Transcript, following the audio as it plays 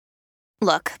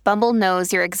Look, Bumble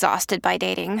knows you're exhausted by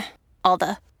dating. All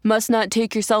the, must not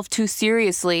take yourself too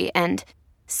seriously, and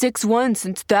 6'1"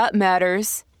 since that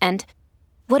matters, and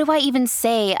what do I even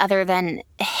say other than,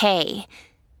 hey?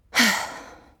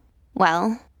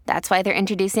 Well, that's why they're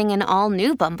introducing an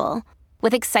all-new Bumble,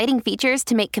 with exciting features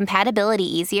to make compatibility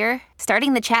easier,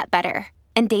 starting the chat better,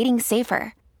 and dating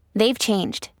safer. They've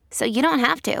changed, so you don't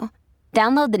have to.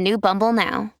 Download the new Bumble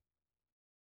now.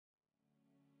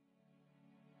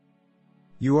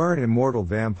 You are an immortal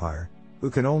vampire,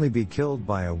 who can only be killed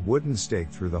by a wooden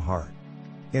stake through the heart.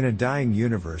 In a dying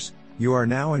universe, you are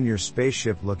now in your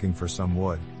spaceship looking for some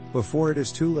wood, before it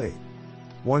is too late.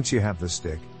 Once you have the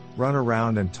stick, run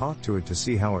around and talk to it to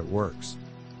see how it works.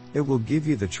 It will give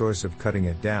you the choice of cutting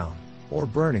it down, or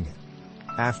burning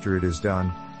it. After it is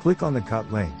done, click on the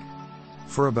cut link.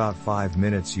 For about 5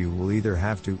 minutes you will either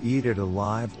have to eat it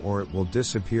alive or it will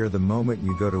disappear the moment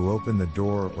you go to open the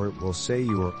door, or it will say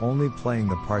you are only playing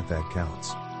the part that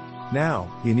counts.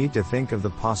 Now, you need to think of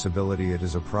the possibility it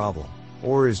is a problem,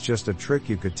 or is just a trick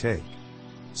you could take.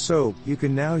 So, you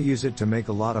can now use it to make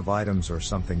a lot of items or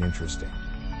something interesting.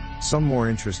 Some more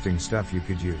interesting stuff you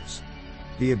could use.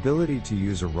 The ability to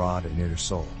use a rod and inner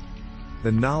soul.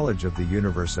 The knowledge of the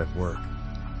universe at work.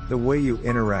 The way you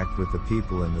interact with the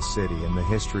people in the city and the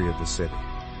history of the city.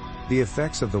 The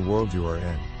effects of the world you are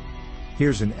in.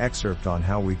 Here's an excerpt on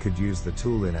how we could use the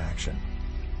tool in action.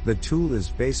 The tool is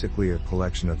basically a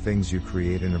collection of things you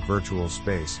create in a virtual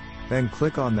space, then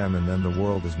click on them and then the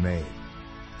world is made.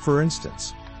 For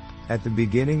instance, at the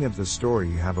beginning of the story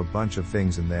you have a bunch of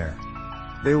things in there.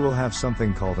 They will have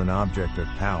something called an object of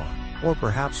power, or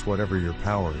perhaps whatever your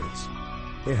power is.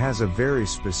 It has a very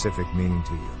specific meaning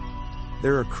to you.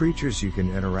 There are creatures you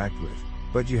can interact with,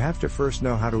 but you have to first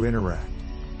know how to interact.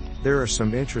 There are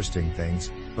some interesting things,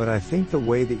 but I think the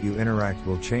way that you interact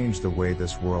will change the way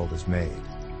this world is made.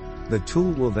 The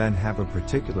tool will then have a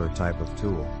particular type of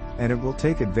tool, and it will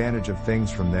take advantage of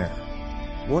things from there.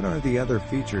 What are the other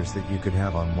features that you could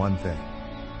have on one thing?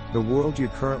 The world you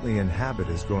currently inhabit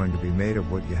is going to be made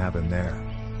of what you have in there.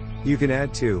 You can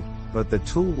add to, but the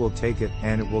tool will take it,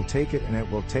 and it will take it, and it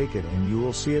will take it, and you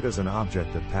will see it as an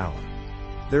object of power.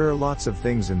 There are lots of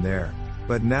things in there,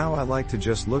 but now I like to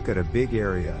just look at a big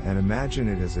area and imagine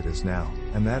it as it is now,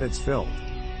 and that it's filled.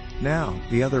 Now,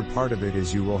 the other part of it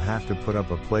is you will have to put up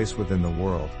a place within the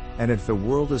world, and if the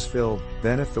world is filled,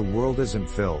 then if the world isn't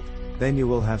filled, then you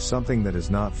will have something that is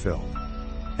not filled.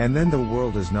 And then the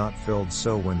world is not filled,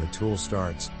 so when the tool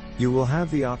starts, you will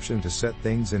have the option to set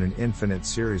things in an infinite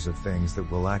series of things that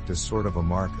will act as sort of a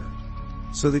marker.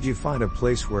 So that you find a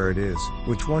place where it is,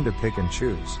 which one to pick and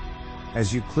choose.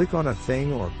 As you click on a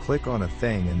thing or click on a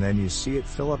thing and then you see it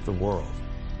fill up the world.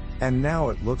 And now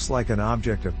it looks like an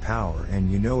object of power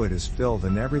and you know it is filled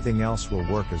and everything else will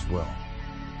work as well.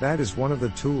 That is one of the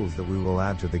tools that we will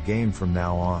add to the game from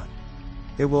now on.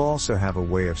 It will also have a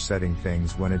way of setting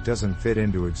things when it doesn't fit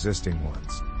into existing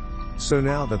ones. So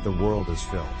now that the world is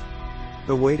filled,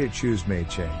 the way to choose may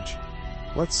change.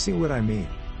 Let's see what I mean.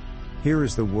 Here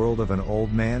is the world of an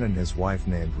old man and his wife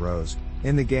named Rose,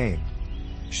 in the game.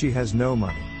 She has no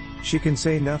money. She can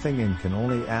say nothing and can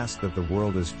only ask that the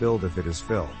world is filled if it is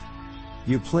filled.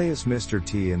 You play as Mr.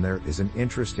 T and there is an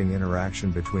interesting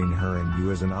interaction between her and you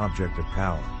as an object of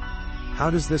power. How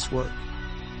does this work?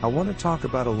 I want to talk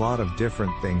about a lot of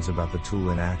different things about the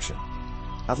tool in action.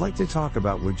 I'd like to talk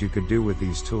about what you could do with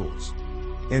these tools.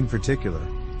 In particular,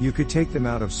 you could take them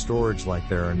out of storage like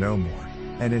there are no more,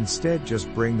 and instead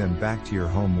just bring them back to your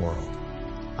home world.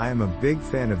 I am a big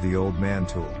fan of the old man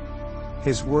tool.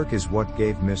 His work is what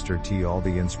gave Mr. T all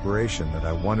the inspiration that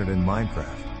I wanted in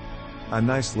Minecraft. A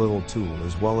nice little tool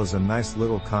as well as a nice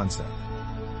little concept.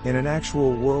 In an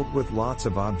actual world with lots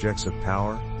of objects of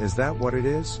power, is that what it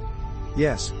is?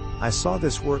 Yes, I saw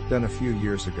this work done a few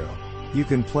years ago. You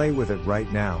can play with it right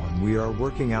now and we are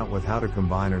working out with how to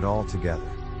combine it all together.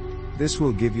 This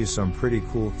will give you some pretty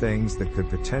cool things that could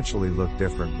potentially look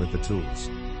different with the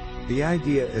tools. The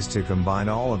idea is to combine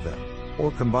all of them, or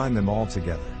combine them all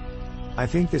together. I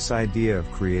think this idea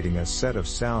of creating a set of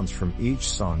sounds from each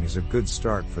song is a good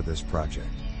start for this project.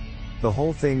 The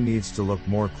whole thing needs to look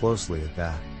more closely at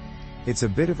that. It's a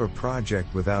bit of a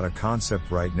project without a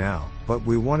concept right now, but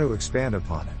we want to expand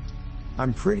upon it.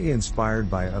 I'm pretty inspired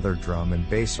by other drum and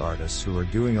bass artists who are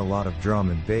doing a lot of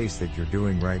drum and bass that you're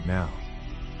doing right now.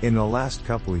 In the last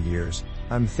couple of years,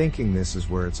 I'm thinking this is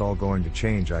where it's all going to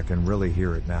change. I can really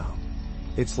hear it now.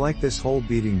 It's like this whole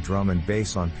beating drum and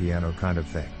bass on piano kind of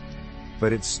thing.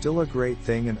 But it's still a great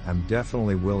thing and I'm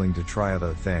definitely willing to try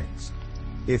other things.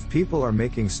 If people are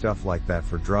making stuff like that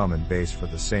for drum and bass for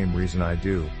the same reason I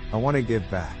do, I want to give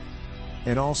back.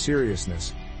 In all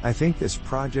seriousness, I think this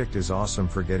project is awesome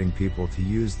for getting people to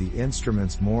use the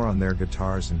instruments more on their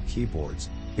guitars and keyboards,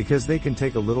 because they can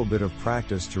take a little bit of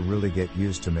practice to really get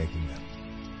used to making them.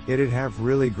 It'd have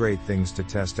really great things to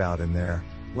test out in there,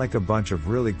 like a bunch of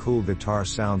really cool guitar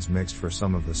sounds mixed for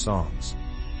some of the songs.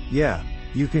 Yeah,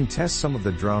 you can test some of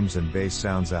the drums and bass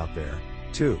sounds out there,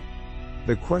 too.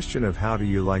 The question of how do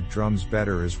you like drums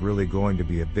better is really going to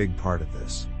be a big part of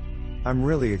this. I'm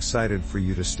really excited for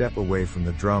you to step away from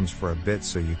the drums for a bit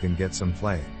so you can get some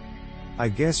playing. I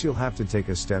guess you'll have to take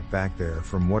a step back there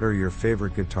from what are your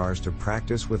favorite guitars to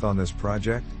practice with on this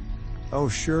project? Oh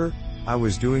sure, I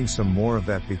was doing some more of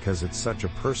that because it's such a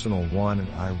personal one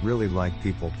and I really like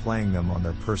people playing them on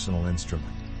their personal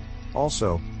instrument.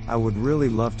 Also, I would really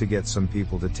love to get some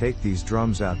people to take these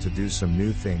drums out to do some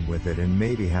new thing with it and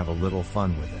maybe have a little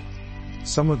fun with it.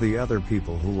 Some of the other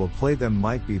people who will play them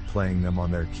might be playing them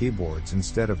on their keyboards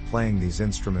instead of playing these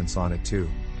instruments on it too,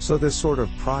 so this sort of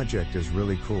project is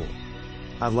really cool.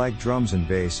 I like drums and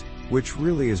bass, which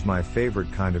really is my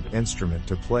favorite kind of instrument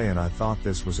to play, and I thought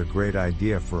this was a great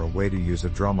idea for a way to use a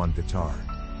drum on guitar.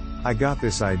 I got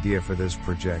this idea for this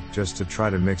project just to try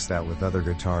to mix that with other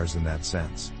guitars in that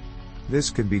sense.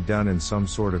 This could be done in some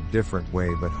sort of different way,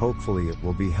 but hopefully it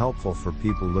will be helpful for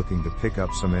people looking to pick up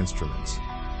some instruments.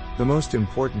 The most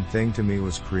important thing to me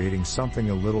was creating something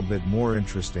a little bit more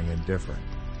interesting and different.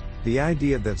 The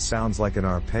idea that sounds like an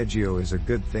arpeggio is a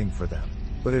good thing for them,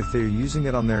 but if they're using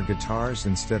it on their guitars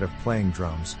instead of playing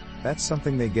drums, that's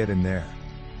something they get in there.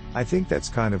 I think that's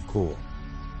kind of cool.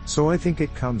 So I think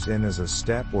it comes in as a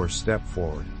step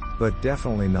forward, but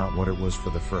definitely not what it was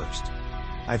for the first.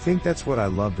 I think that's what I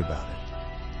loved about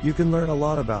it. You can learn a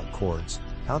lot about chords,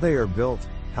 how they are built,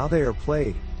 how they are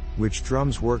played, which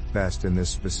drums work best in this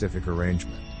specific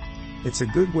arrangement. It's a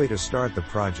good way to start the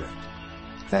project.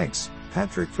 Thanks,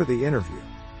 Patrick, for the interview.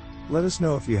 Let us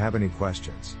know if you have any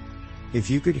questions. If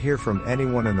you could hear from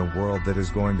anyone in the world that is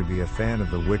going to be a fan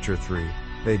of The Witcher 3,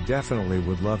 they definitely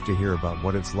would love to hear about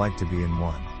what it's like to be in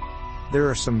one. There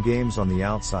are some games on the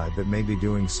outside that may be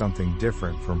doing something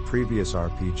different from previous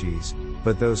RPGs,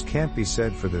 but those can't be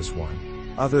said for this one.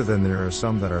 Other than there are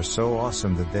some that are so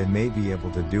awesome that they may be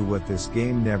able to do what this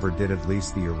game never did. At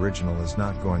least the original is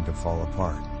not going to fall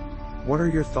apart. What are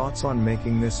your thoughts on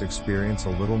making this experience a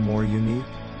little more unique?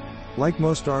 Like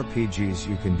most RPGs,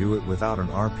 you can do it without an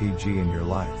RPG in your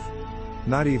life.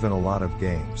 Not even a lot of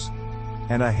games.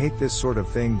 And I hate this sort of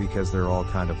thing because they're all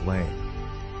kind of lame.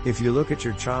 If you look at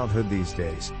your childhood these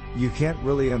days, you can't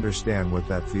really understand what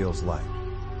that feels like.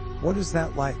 What is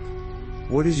that like?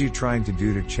 What is you trying to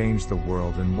do to change the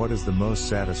world, and what is the most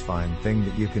satisfying thing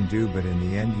that you can do, but in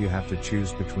the end you have to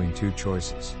choose between two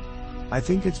choices? I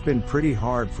think it's been pretty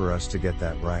hard for us to get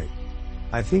that right.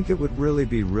 I think it would really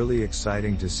be really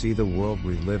exciting to see the world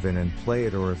we live in and play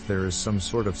it, or if there is some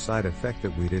sort of side effect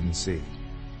that we didn't see.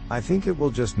 I think it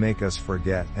will just make us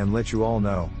forget and let you all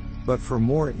know, but for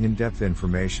more in-depth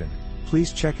information,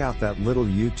 please check out that little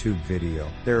YouTube video.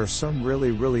 There are some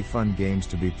really fun games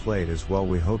to be played as well.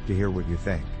 We hope to hear what you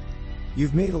think.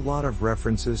 You've made a lot of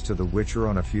references to The Witcher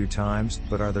on a few times,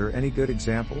 but are there any good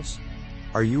examples?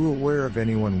 Are you aware of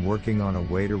anyone working on a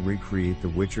way to recreate the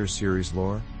Witcher series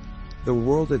lore? The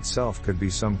world itself could be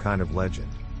some kind of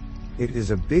legend. It is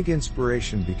a big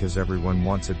inspiration because everyone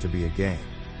wants it to be a game.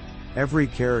 Every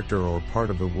character or part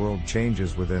of the world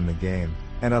changes within the game,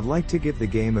 and I'd like to give the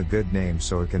game a good name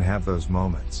so it can have those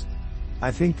moments.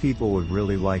 I think people would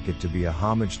really like it to be a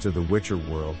homage to the Witcher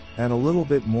world, and a little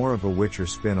bit more of a Witcher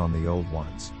spin on the old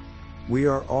ones. We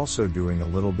are also doing a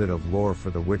little bit of lore for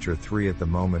The Witcher 3 at the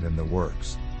moment in the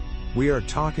works. We are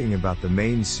talking about the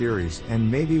main series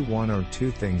and maybe one or two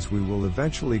things we will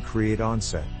eventually create on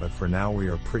set, but for now we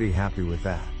are pretty happy with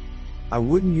that. I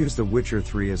wouldn't use The Witcher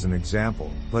 3 as an example,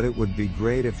 but it would be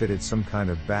great if it had some kind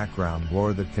of background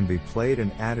lore that can be played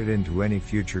and added into any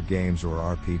future games or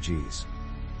RPGs.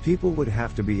 People would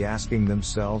have to be asking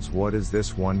themselves, what is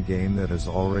this one game that has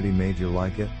already made you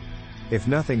like it? If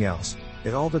nothing else,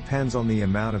 it all depends on the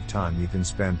amount of time you can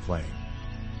spend playing.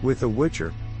 With The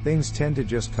Witcher, things tend to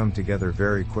just come together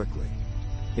very quickly.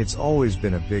 It's always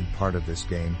been a big part of this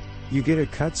game. You get a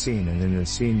cutscene, and in a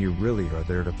scene you really are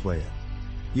there to play it.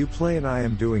 You play, and I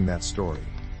am doing that story.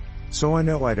 So I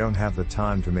know I don't have the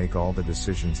time to make all the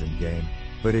decisions in game,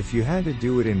 but if you had to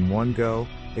do it in one go,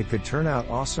 it could turn out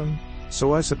awesome.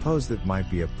 So I suppose that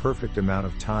might be a perfect amount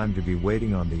of time to be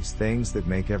waiting on these things that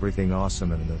make everything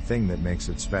awesome and the thing that makes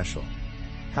it special.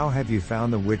 How have you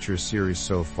found the Witcher series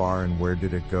so far, and where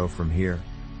did it go from here?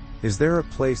 Is there a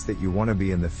place that you want to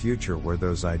be in the future where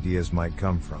those ideas might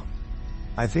come from?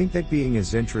 I think that being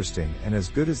as interesting and as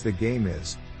good as the game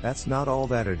is, that's not all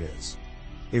that it is.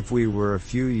 If we were a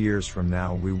few years from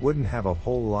now, we wouldn't have a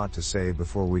whole lot to say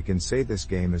before we can say this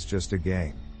game is just a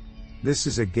game. This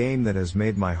is a game that has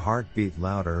made my heart beat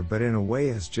louder, but in a way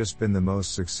has just been the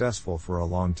most successful for a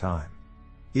long time.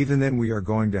 Even then, we are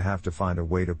going to have to find a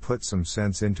way to put some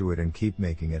sense into it and keep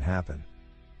making it happen.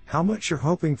 How much you're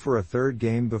hoping for a third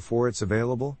game before it's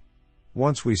available?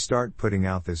 Once we start putting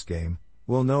out this game,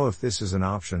 we'll know if this is an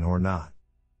option or not.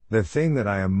 The thing that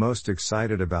I am most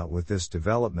excited about with this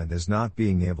development is not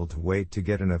being able to wait to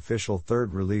get an official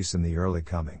third release in the early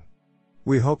coming.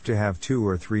 We hope to have 2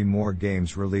 or 3 more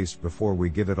games released before we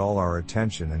give it all our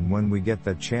attention, and when we get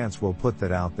that chance we'll put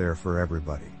that out there for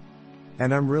everybody.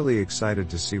 And I'm really excited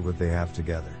to see what they have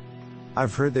together.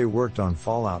 I've heard they worked on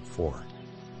Fallout 4.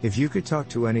 If you could talk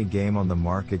to any game on the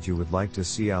market you would like to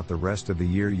see out the rest of the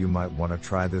year, you might want to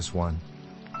try this one.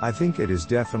 I think it is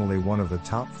definitely one of the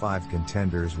top 5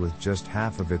 contenders with just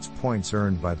half of its points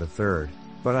earned by the third,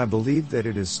 but I believe that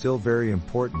it is still very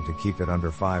important to keep it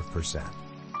under 5%.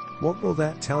 What will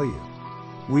that tell you?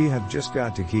 We have just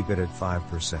got to keep it at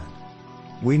 5%.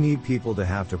 We need people to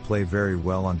have to play very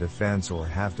well on defense or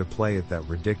have to play at that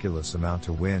ridiculous amount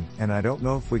to win, and I don't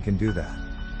know if we can do that.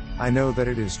 I know that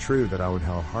it is true that I would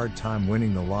have a hard time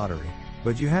winning the lottery,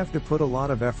 but you have to put a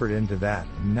lot of effort into that,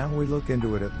 and now we look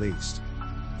into it at least.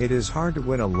 It is hard to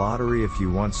win a lottery if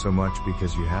you want so much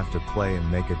because you have to play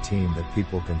and make a team that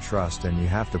people can trust, and you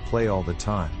have to play all the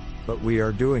time, but we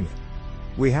are doing it.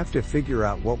 We have to figure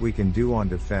out what we can do on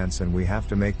defense, and we have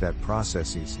to make that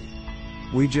process easy.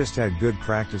 We just had good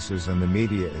practices and the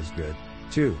media is good,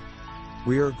 too.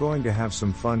 We are going to have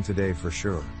some fun today for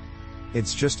sure.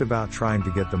 It's just about trying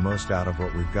to get the most out of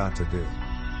what we've got to do.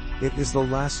 It is the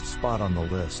last spot on the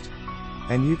list.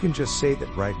 And you can just say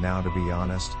that right now, to be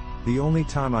honest, the only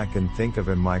time I can think of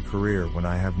in my career when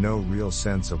I have no real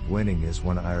sense of winning is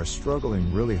when I are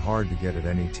struggling really hard to get at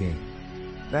any team.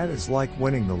 That is like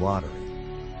winning the lottery.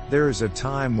 There is a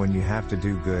time when you have to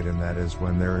do good, and that is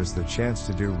when there is the chance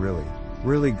to do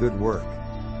really good work.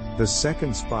 The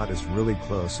second spot is really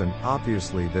close, and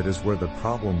obviously that is where the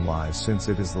problem lies, since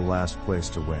it is the last place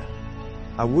to win.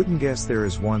 I wouldn't guess there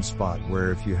is one spot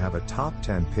where if you have a top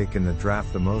 10 pick in the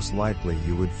draft, the most likely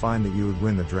you would find that you would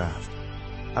win the draft.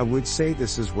 I would say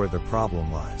this is where the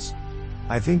problem lies.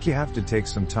 I think you have to take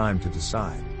some time to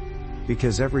decide.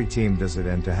 Because every team does it,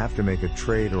 and to have to make a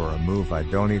trade or a move, I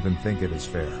don't even think it is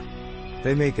fair.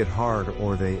 They make it hard,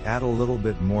 or they add a little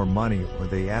bit more money, or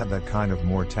they add that kind of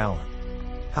more talent.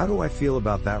 How do I feel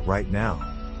about that right now?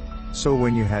 So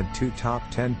when you had 2 top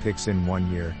 10 picks in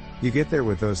 1 year, you get there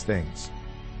with those things.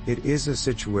 It is a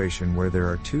situation where there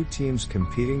are 2 teams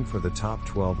competing for the top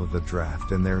 12 of the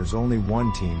draft, and there is only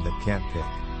one team that can't pick.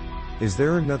 Is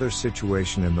there another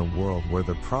situation in the world where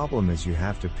the problem is you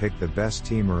have to pick the best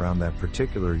team around that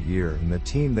particular year, and the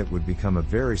team that would become a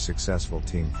very successful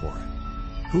team for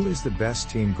it? Who is the best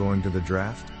team going to the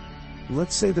draft?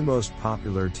 Let's say the most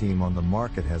popular team on the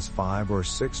market has 5 or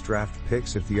 6 draft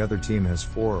picks if the other team has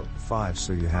 4 or 5,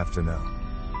 so you have to know.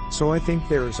 So I think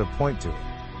there is a point to it.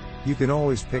 You can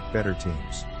always pick better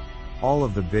teams. All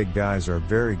of the big guys are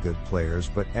very good players,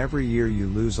 but every year you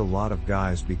lose a lot of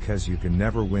guys because you can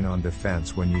never win on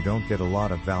defense when you don't get a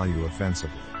lot of value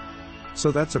offensively.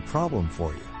 So that's a problem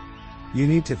for you. You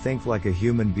need to think like a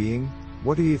human being.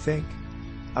 What do you think?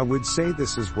 I would say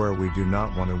this is where we do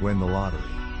not want to win the lottery.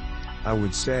 I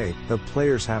would say the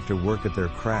players have to work at their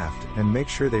craft and make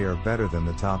sure they are better than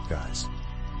the top guys.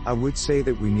 I would say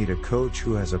that we need a coach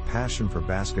who has a passion for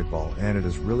basketball, and it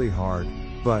is really hard,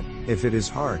 but if it is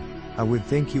hard, I would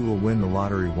think you will win the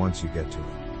lottery once you get to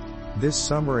it. This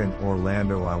summer in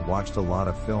Orlando, I watched a lot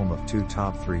of film of 2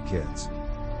 top 3 kids.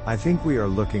 I think we are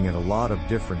looking at a lot of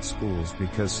different schools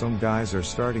because some guys are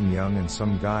starting young and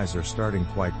some guys are starting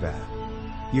quite bad.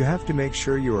 You have to make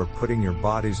sure you are putting your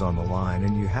bodies on the line,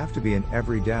 and you have to be an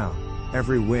every down,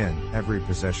 every win, every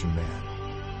possession man.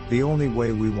 The only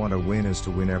way we want to win is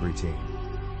to win every team.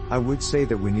 I would say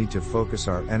that we need to focus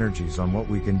our energies on what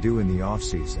we can do in the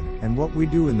off-season, and what we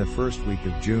do in the first week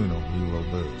of June, or we will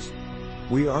lose.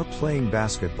 We are playing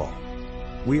basketball.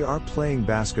 We are playing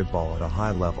basketball at a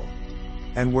high level.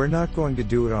 And we're not going to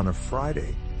do it on a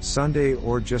Friday, Sunday,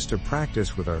 or just to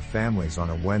practice with our families on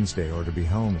a Wednesday, or to be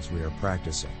home as we are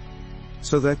practicing.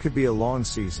 So that could be a long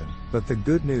season, but the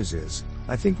good news is,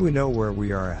 I think we know where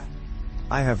we are at.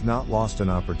 I have not lost an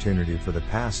opportunity for the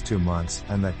past 2 months,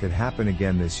 and that could happen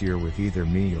again this year with either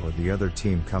me or the other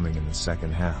team coming in the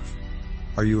second half.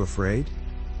 Are you afraid?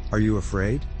 Are you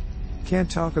afraid? Can't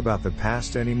talk about the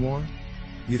past anymore?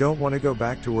 You don't want to go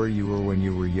back to where you were when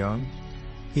you were young?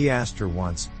 He asked her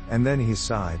once, and then he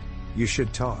sighed. You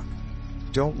should talk.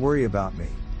 Don't worry about me.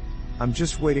 I'm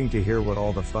just waiting to hear what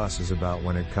all the fuss is about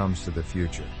when it comes to the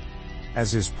future."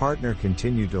 As his partner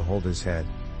continued to hold his head,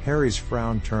 Harry's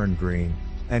frown turned green,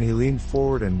 and he leaned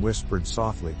forward and whispered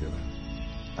softly to him,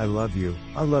 I love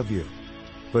you.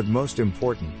 But most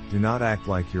important, do not act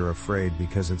like you're afraid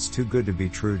because it's too good to be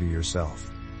true to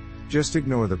yourself. Just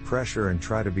ignore the pressure and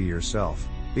try to be yourself,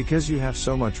 because you have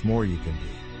so much more you can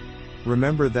be.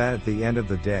 Remember that at the end of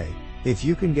the day, if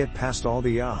you can get past all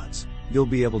the odds, you'll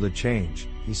be able to change,"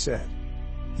 he said.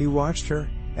 He watched her,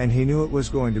 and he knew it was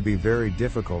going to be very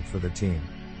difficult for the team,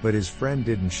 but his friend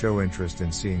didn't show interest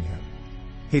in seeing him.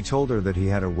 He told her that he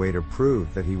had a way to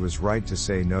prove that he was right to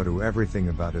say no to everything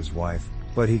about his wife,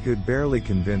 but he could barely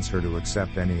convince her to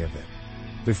accept any of it.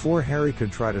 Before Harry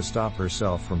could try to stop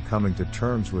herself from coming to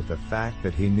terms with the fact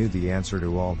that he knew the answer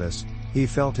to all this, he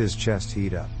felt his chest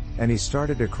heat up, and he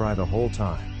started to cry the whole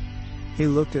time. He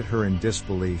looked at her in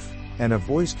disbelief, and a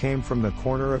voice came from the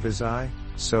corner of his eye,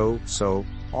 So,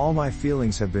 all my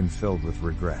feelings have been filled with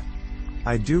regret.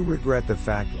 I do regret the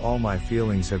fact all my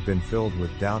feelings have been filled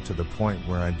with doubt to the point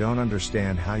where I don't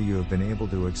understand how you have been able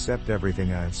to accept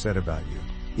everything I have said about you.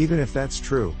 Even if that's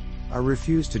true, I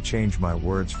refuse to change my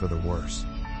words for the worse.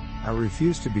 I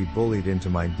refuse to be bullied into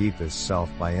my deepest self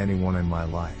by anyone in my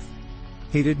life.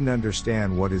 He didn't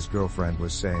understand what his girlfriend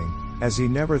was saying, as he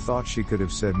never thought she could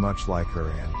have said much like her,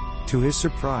 and, to his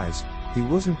surprise, he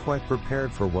wasn't quite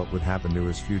prepared for what would happen to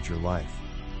his future life.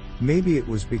 Maybe it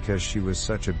was because she was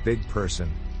such a big person,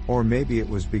 or maybe it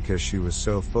was because she was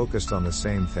so focused on the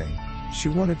same thing. She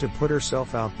wanted to put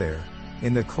herself out there,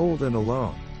 in the cold and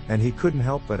alone, and he couldn't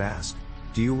help but ask,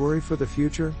 "Do you worry for the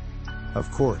future?"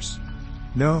 "Of course."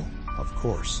 "No, of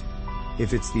course.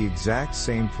 If it's the exact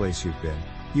same place you've been,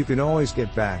 you can always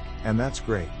get back, and that's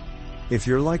great. If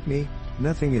you're like me,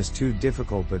 nothing is too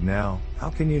difficult, but now, how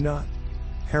can you not?"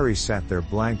 Harry sat there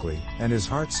blankly, and his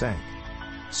heart sank.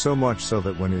 So much so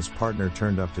that when his partner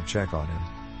turned up to check on him,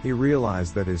 he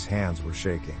realized that his hands were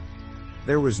shaking.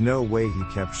 There was no way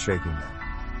he kept shaking them.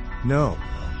 No,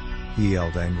 he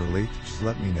yelled angrily, "just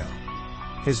let me know."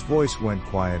 His voice went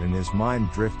quiet and his mind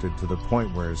drifted to the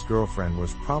point where his girlfriend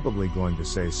was probably going to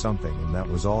say something, and that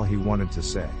was all he wanted to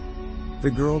say.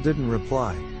 The girl didn't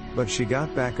reply, but she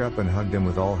got back up and hugged him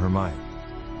with all her might.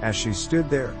 As she stood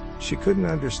there, she couldn't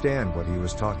understand what he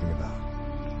was talking about.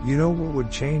 "You know what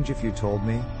would change if you told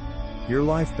me? Your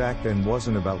life back then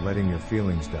wasn't about letting your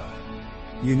feelings die.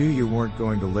 You knew you weren't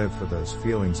going to live for those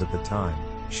feelings at the time,"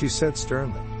 she said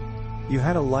sternly. "You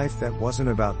had a life that wasn't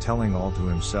about telling all to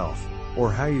himself,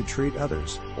 or how you treat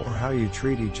others, or how you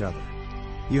treat each other.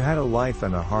 You had a life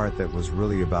and a heart that was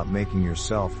really about making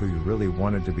yourself who you really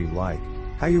wanted to be like,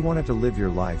 how you wanted to live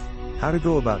your life, how to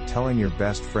go about telling your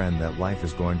best friend that life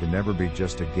is going to never be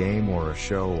just a game or a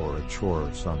show or a chore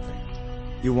or something.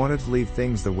 You wanted to leave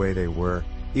things the way they were,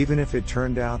 even if it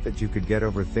turned out that you could get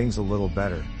over things a little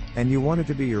better, and you wanted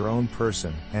to be your own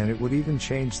person, and it would even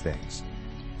change things.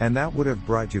 And that would have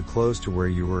brought you close to where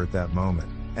you were at that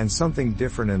moment, and something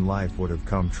different in life would have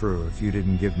come true if you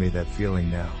didn't give me that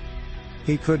feeling now."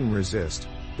 He couldn't resist,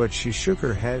 but she shook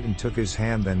her head and took his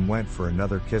hand, then went for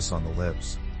another kiss on the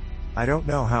lips. "I don't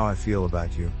know how I feel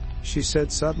about you," she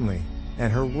said suddenly,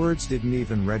 and her words didn't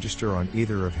even register on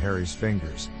either of Harry's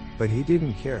fingers, but he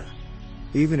didn't care.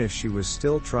 Even if she was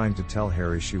still trying to tell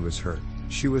Harry she was hurt,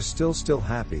 she was still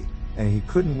happy, and he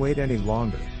couldn't wait any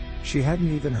longer. She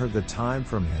hadn't even heard the time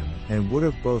from him, and would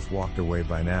have both walked away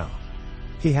by now.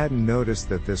 He hadn't noticed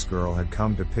that this girl had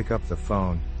come to pick up the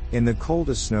phone. In the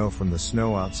coldest snow from the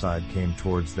snow outside came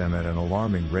towards them at an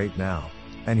alarming rate now,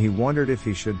 and he wondered if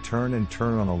he should turn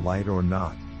on a light or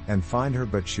not, and find her,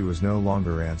 but she was no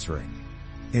longer answering.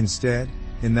 Instead,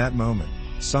 in that moment,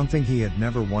 something he had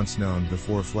never once known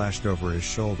before flashed over his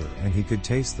shoulder, and he could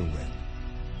taste the wind.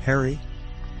 "Harry?"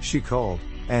 she called,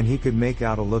 and he could make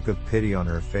out a look of pity on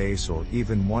her face, or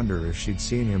even wonder if she'd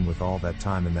seen him with all that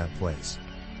time in that place.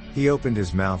 He opened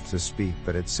his mouth to speak,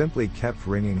 but it simply kept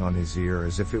ringing on his ear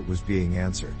as if it was being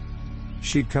answered.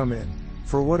 She'd come in,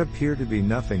 for what appeared to be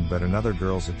nothing but another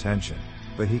girl's attention,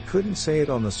 but he couldn't say it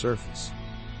on the surface.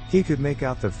 He could make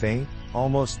out the faint,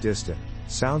 almost distant,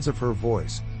 sounds of her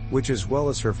voice, which as well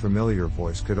as her familiar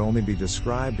voice could only be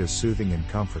described as soothing and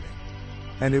comforting.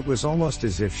 And it was almost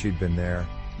as if she'd been there,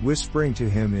 whispering to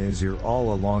him in his ear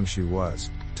all along. She was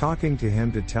talking to him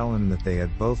to tell him that they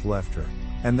had both left her,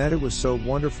 and that it was so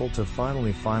wonderful to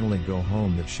finally go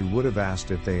home that she would have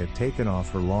asked if they had taken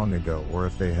off her long ago or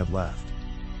if they had left.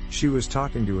 She was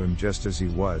talking to him just as he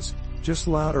was, just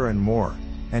louder and more,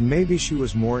 and maybe she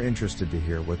was more interested to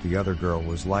hear what the other girl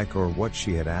was like or what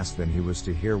she had asked than he was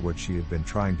to hear what she had been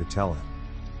trying to tell him.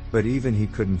 But even he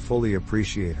couldn't fully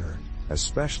appreciate her,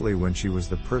 especially when she was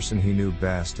the person he knew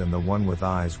best and the one with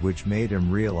eyes which made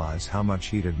him realize how much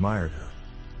he'd admired her.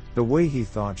 The way he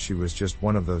thought she was just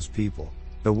one of those people,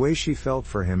 the way she felt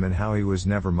for him and how he was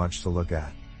never much to look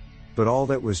at. But all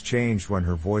that was changed when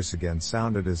her voice again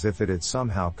sounded as if it had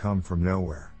somehow come from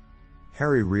nowhere.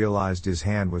 Harry realized his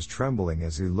hand was trembling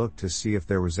as he looked to see if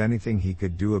there was anything he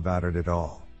could do about it at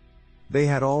all. They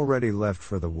had already left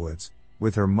for the woods,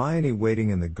 with Hermione waiting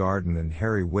in the garden and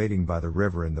Harry waiting by the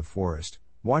river in the forest,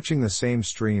 watching the same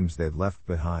streams they'd left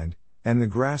behind, and the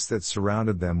grass that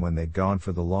surrounded them when they'd gone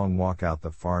for the long walk out the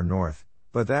far north,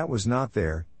 but that was not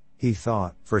there, he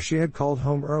thought, for she had called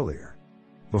home earlier.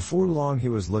 Before long he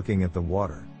was looking at the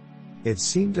water. It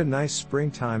seemed a nice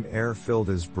springtime air filled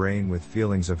his brain with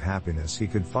feelings of happiness. He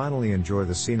could finally enjoy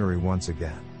the scenery once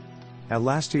again. At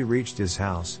last he reached his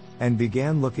house, and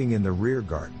began looking in the rear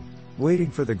garden, waiting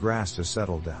for the grass to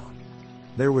settle down.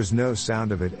 There was no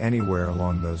sound of it anywhere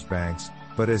along those banks,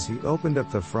 but as he opened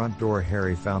up the front door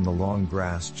Harry found the long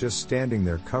grass just standing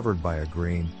there covered by a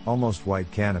green, almost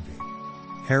white canopy.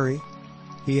 "Harry?"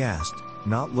 he asked,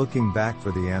 not looking back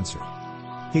for the answer.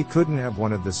 He couldn't have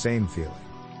wanted the same feeling.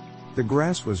 The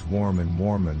grass was warm and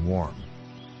warm and warm.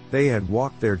 They had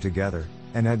walked there together,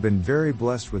 and had been very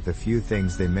blessed with the few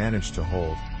things they managed to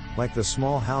hold, like the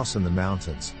small house in the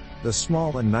mountains, the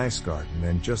small and nice garden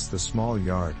and just the small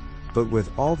yard, but with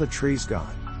all the trees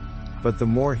gone. But the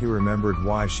more he remembered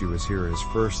why she was here, his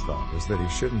first thought was that he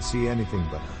shouldn't see anything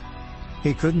but her.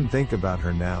 He couldn't think about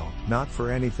her now, not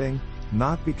for anything,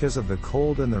 not because of the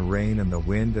cold and the rain and the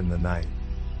wind and the night.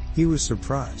 He was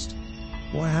surprised.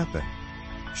 "What happened?"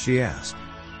 she asked.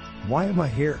 "Why am I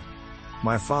here?"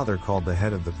 "My father called the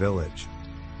head of the village.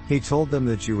 He told them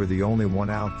that you were the only one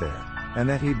out there, and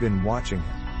that he'd been watching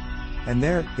him. And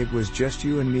there, it was just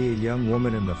you and me, a young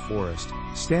woman in the forest,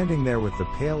 standing there with the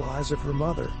pale eyes of her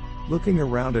mother, looking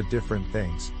around at different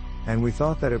things, and we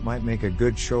thought that it might make a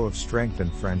good show of strength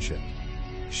and friendship."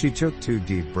 She took 2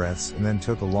 deep breaths and then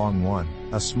took a long one,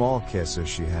 a small kiss as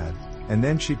she had, and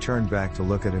then she turned back to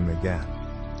look at him again.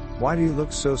 "Why do you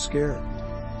look so scared?"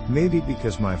 "Maybe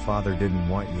because my father didn't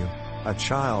want you, a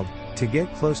child, to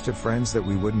get close to friends that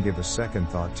we wouldn't give a second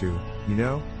thought to, you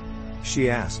know?" she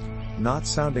asked, not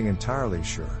sounding entirely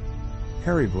sure.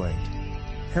 Harry blinked.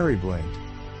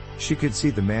 She could see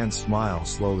the man's smile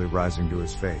slowly rising to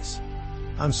his face.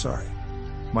 "I'm sorry.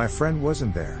 My friend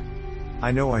wasn't there.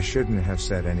 I know I shouldn't have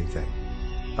said anything."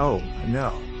 "Oh,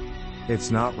 no. It's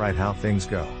not right how things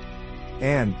go.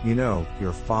 And, you know,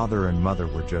 your father and mother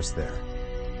were just there.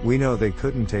 We know they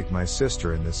couldn't take my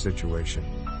sister in this situation,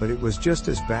 but it was just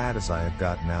as bad as I have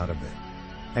gotten out of it.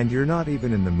 And you're not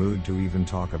even in the mood to even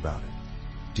talk about it.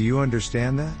 Do you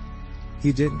understand that?"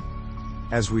 He didn't.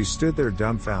 As we stood there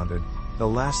dumbfounded, the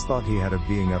last thought he had of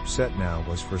being upset now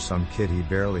was for some kid he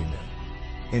barely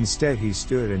knew. Instead he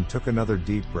stood and took another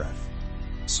deep breath.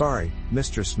 "Sorry,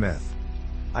 Mr. Smith.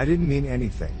 I didn't mean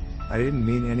anything. I didn't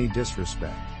mean any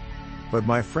disrespect. But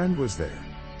my friend was there."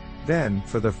 Then,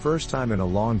 for the first time in a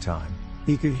long time,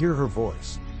 he could hear her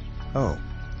voice. "Oh.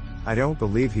 I don't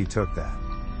believe he took that.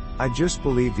 I just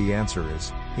believe the answer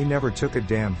is, he never took a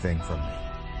damn thing from me.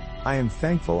 I am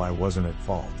thankful I wasn't at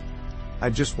fault. I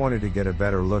just wanted to get a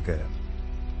better look at him."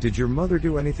 "Did your mother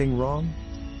do anything wrong?"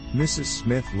 Mrs.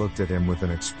 Smith looked at him with an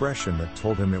expression that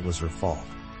told him it was her fault.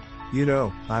 "You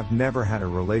know, I've never had a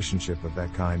relationship of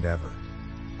that kind ever.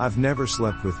 I've never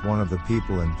slept with one of the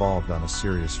people involved on a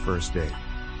serious first date.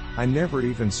 I never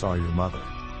even saw your mother.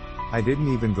 I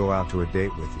didn't even go out to a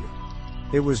date with you.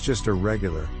 It was just a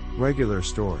regular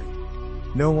story.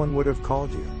 No one would have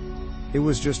called you. It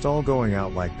was just all going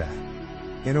out like that.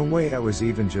 In a way I was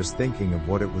even just thinking of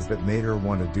what it was that made her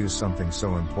want to do something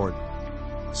so important."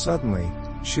 Suddenly,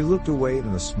 she looked away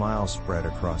and the smile spread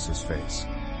across his face.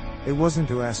 "It wasn't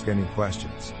to ask any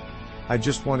questions. I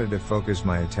just wanted to focus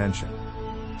my attention."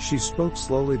 She spoke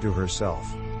slowly to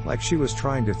herself, like she was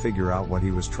trying to figure out what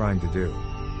he was trying to do.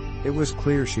 It was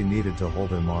clear she needed to hold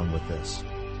him on with this.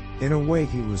 "In a way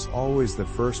he was always the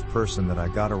first person that I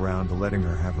got around to letting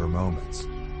her have her moments.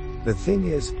 The thing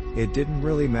is, it didn't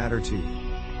really matter to you."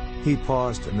 He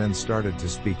paused and then started to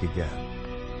speak again.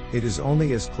 "It is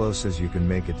only as close as you can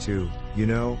make it to, you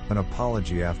know, an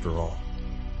apology after all.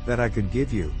 That I could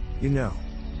give you, you know.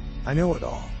 I know it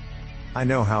all. I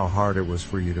know how hard it was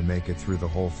for you to make it through the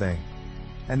whole thing."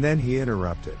 And then he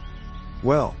interrupted.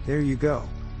 "Well, there you go.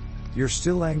 You're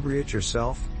still angry at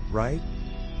yourself, right?"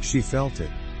 She felt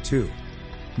it, too.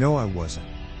 "No, I wasn't.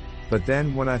 But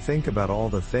then when I think about all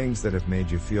the things that have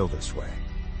made you feel this way.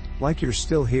 Like you're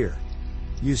still here.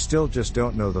 You still just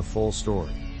don't know the full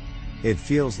story. It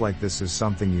feels like this is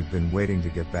something you've been waiting to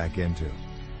get back into.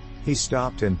 He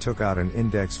stopped and took out an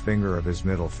index finger of his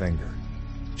middle finger.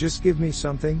 Just give me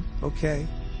something, okay?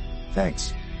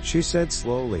 Thanks, she said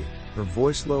slowly, her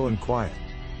voice low and quiet.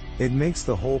 It makes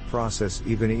the whole process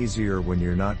even easier when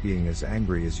you're not being as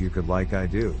angry as you could like I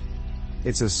do.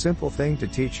 It's a simple thing to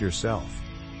teach yourself.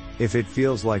 If it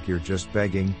feels like you're just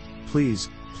begging, please,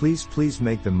 please, please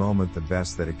make the moment the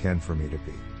best that it can for me to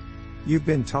be. You've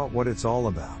been taught what it's all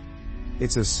about.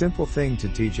 It's a simple thing to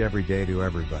teach every day to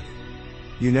everybody.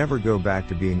 You never go back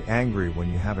to being angry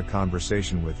when you have a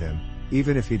conversation with him,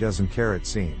 even if he doesn't care it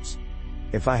seems.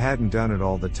 If I hadn't done it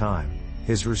all the time,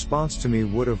 his response to me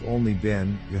would have only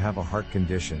been, you have a heart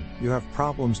condition, you have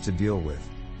problems to deal with,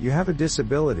 you have a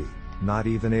disability, not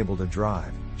even able to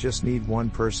drive, just need one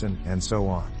person, and so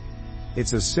on.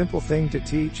 It's a simple thing to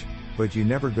teach, but you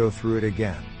never go through it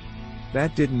again.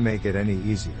 That didn't make it any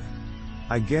easier.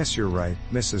 I guess you're right,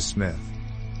 Mrs. Smith.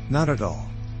 Not at all.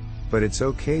 But it's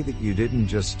okay that you didn't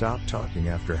just stop talking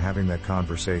after having that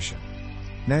conversation.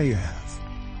 Now you have.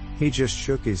 He just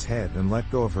shook his head and let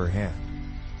go of her hand.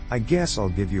 I guess I'll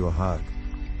give you a hug.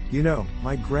 You know,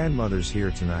 my grandmother's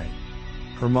here tonight.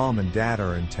 Her mom and dad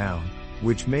are in town,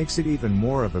 which makes it even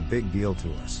more of a big deal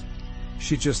to us.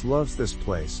 She just loves this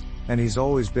place, and he's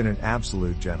always been an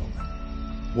absolute gentleman.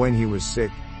 When he was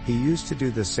sick, he used to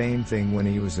do the same thing when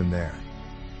he was in there.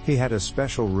 He had a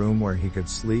special room where he could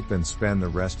sleep and spend the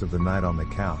rest of the night on the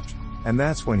couch, and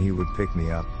that's when he would pick me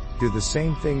up, do the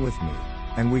same thing with me,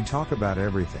 and we'd talk about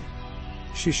everything.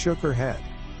 She shook her head.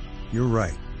 You're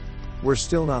right. We're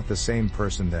still not the same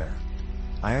person there.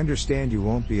 I understand you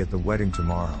won't be at the wedding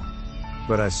tomorrow.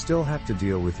 But I still have to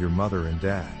deal with your mother and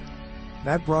dad.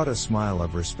 That brought a smile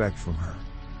of respect from her.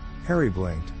 Harry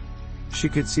blinked. She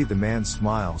could see the man's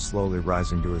smile slowly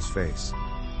rising to his face.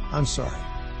 I'm sorry.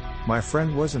 My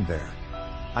friend wasn't there.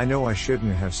 I know I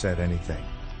shouldn't have said anything.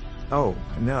 Oh,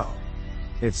 no.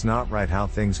 It's not right how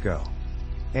things go.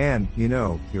 And, you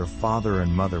know, your father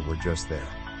and mother were just there.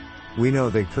 We know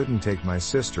they couldn't take my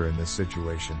sister in this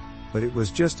situation, but it was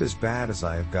just as bad as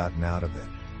I have gotten out of it.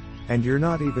 And you're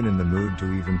not even in the mood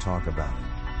to even talk about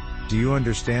it. Do you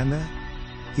understand that?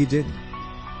 He didn't.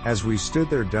 As we stood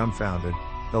there dumbfounded,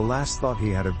 the last thought he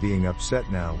had of being upset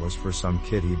now was for some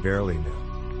kid he barely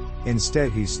knew.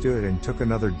 Instead he stood and took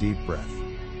another deep breath.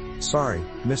 Sorry,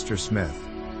 Mr. Smith.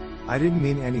 I didn't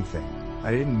mean anything.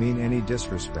 I didn't mean any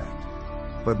disrespect.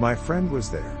 But my friend was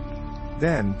there.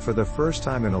 Then, for the first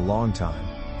time in a long time,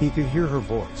 he could hear her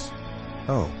voice.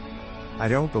 Oh. I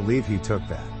don't believe he took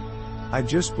that. I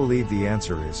just believe the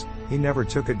answer is, he never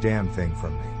took a damn thing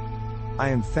from me. I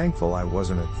am thankful I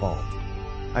wasn't at fault.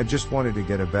 I just wanted to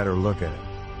get a better look at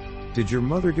it. Did your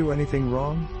mother do anything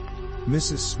wrong?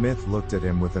 Mrs. Smith looked at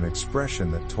him with an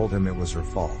expression that told him it was her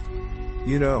fault.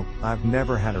 You know, I've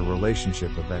never had a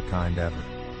relationship of that kind ever.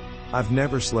 I've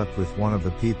never slept with one of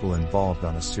the people involved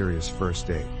on a serious first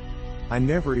date. I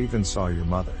never even saw your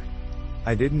mother.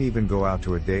 I didn't even go out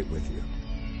to a date with you.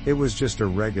 It was just a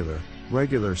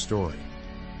regular story.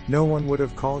 No one would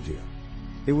have called you.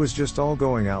 It was just all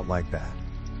going out like that.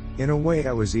 In a way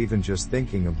I was even just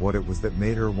thinking of what it was that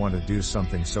made her want to do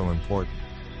something so important.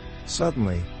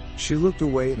 Suddenly, she looked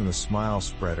away and a smile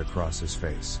spread across his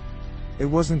face. It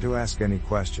wasn't to ask any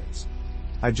questions.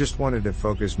 I just wanted to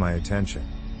focus my attention.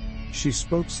 She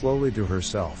spoke slowly to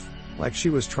herself, like she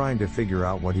was trying to figure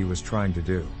out what he was trying to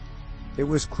do. It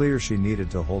was clear she needed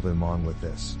to hold him on with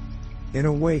this. In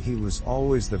a way he was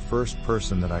always the first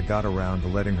person that I got around to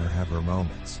letting her have her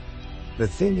moments. The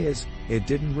thing is, it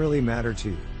didn't really matter to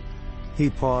you. He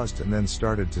paused and then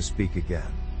started to speak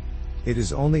again. It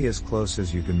is only as close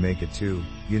as you can make it to,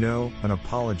 you know, an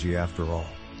apology after all.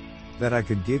 That I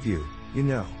could give you, you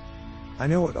know. I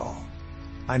know it all.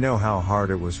 I know how hard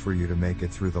it was for you to make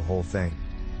it through the whole thing.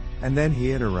 And then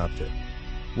he interrupted.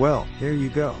 Well, there you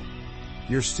go.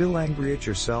 You're still angry at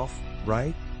yourself,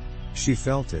 right? She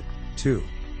felt it, too.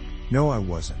 No, I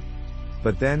wasn't.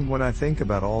 But then when I think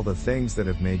about all the things that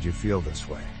have made you feel this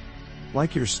way.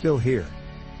 Like you're still here.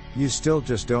 You still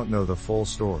just don't know the full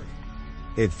story.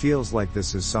 It feels like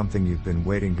this is something you've been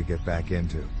waiting to get back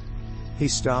into. He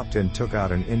stopped and took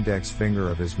out an index finger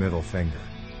of his middle finger.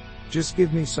 Just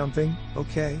give me something,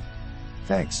 okay?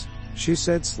 Thanks, she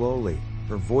said slowly,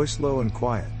 her voice low and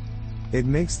quiet. It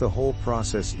makes the whole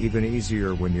process even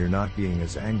easier when you're not being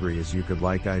as angry as you could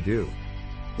like I do.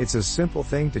 It's a simple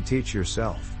thing to teach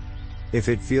yourself. If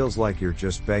it feels like you're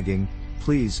just begging,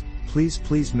 please, please,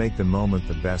 please make the moment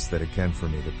the best that it can for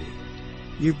me to be.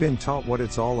 You've been taught what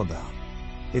it's all about.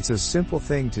 It's a simple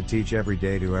thing to teach every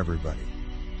day to everybody.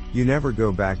 You never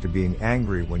go back to being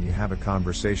angry when you have a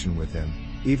conversation with him,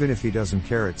 even if he doesn't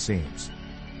care it seems.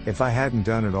 If I hadn't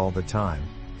done it all the time,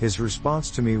 His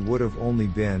response to me would have only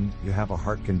been, "You have a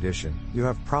heart condition, you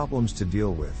have problems to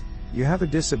deal with, you have a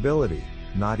disability,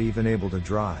 not even able to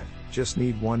drive, just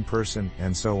need one person,"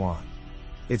 and so on.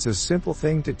 It's a simple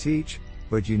thing to teach,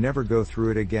 but you never go through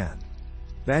it again.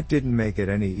 That didn't make it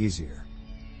any easier.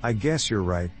 I guess you're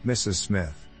right, Mrs.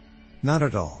 Smith. Not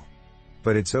at all.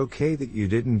 But it's okay that you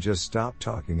didn't just stop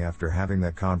talking after having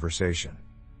that conversation.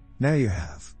 Now you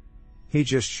have. He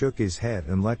just shook his head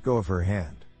and let go of her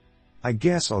hand. "I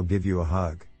guess I'll give you a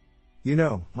hug. You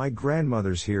know, my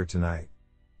grandmother's here tonight.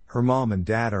 Her mom and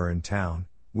dad are in town,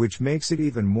 which makes it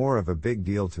even more of a big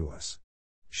deal to us.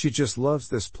 She just loves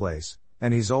this place,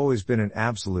 and he's always been an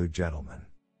absolute gentleman.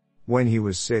 When he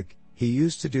was sick, he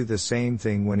used to do the same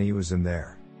thing when he was in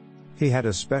there. He had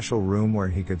a special room where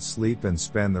he could sleep and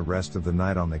spend the rest of the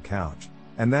night on the couch,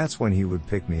 and that's when he would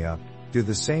pick me up, do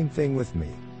the same thing with me,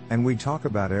 and we'd talk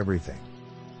about everything."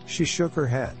 She shook her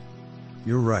head.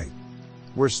 "You're right.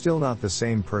 We're still not the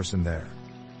same person there.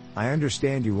 I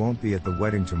understand you won't be at the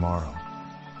wedding tomorrow.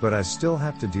 But I still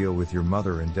have to deal with your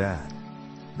mother and dad."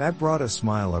 That brought a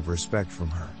smile of respect from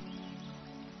her.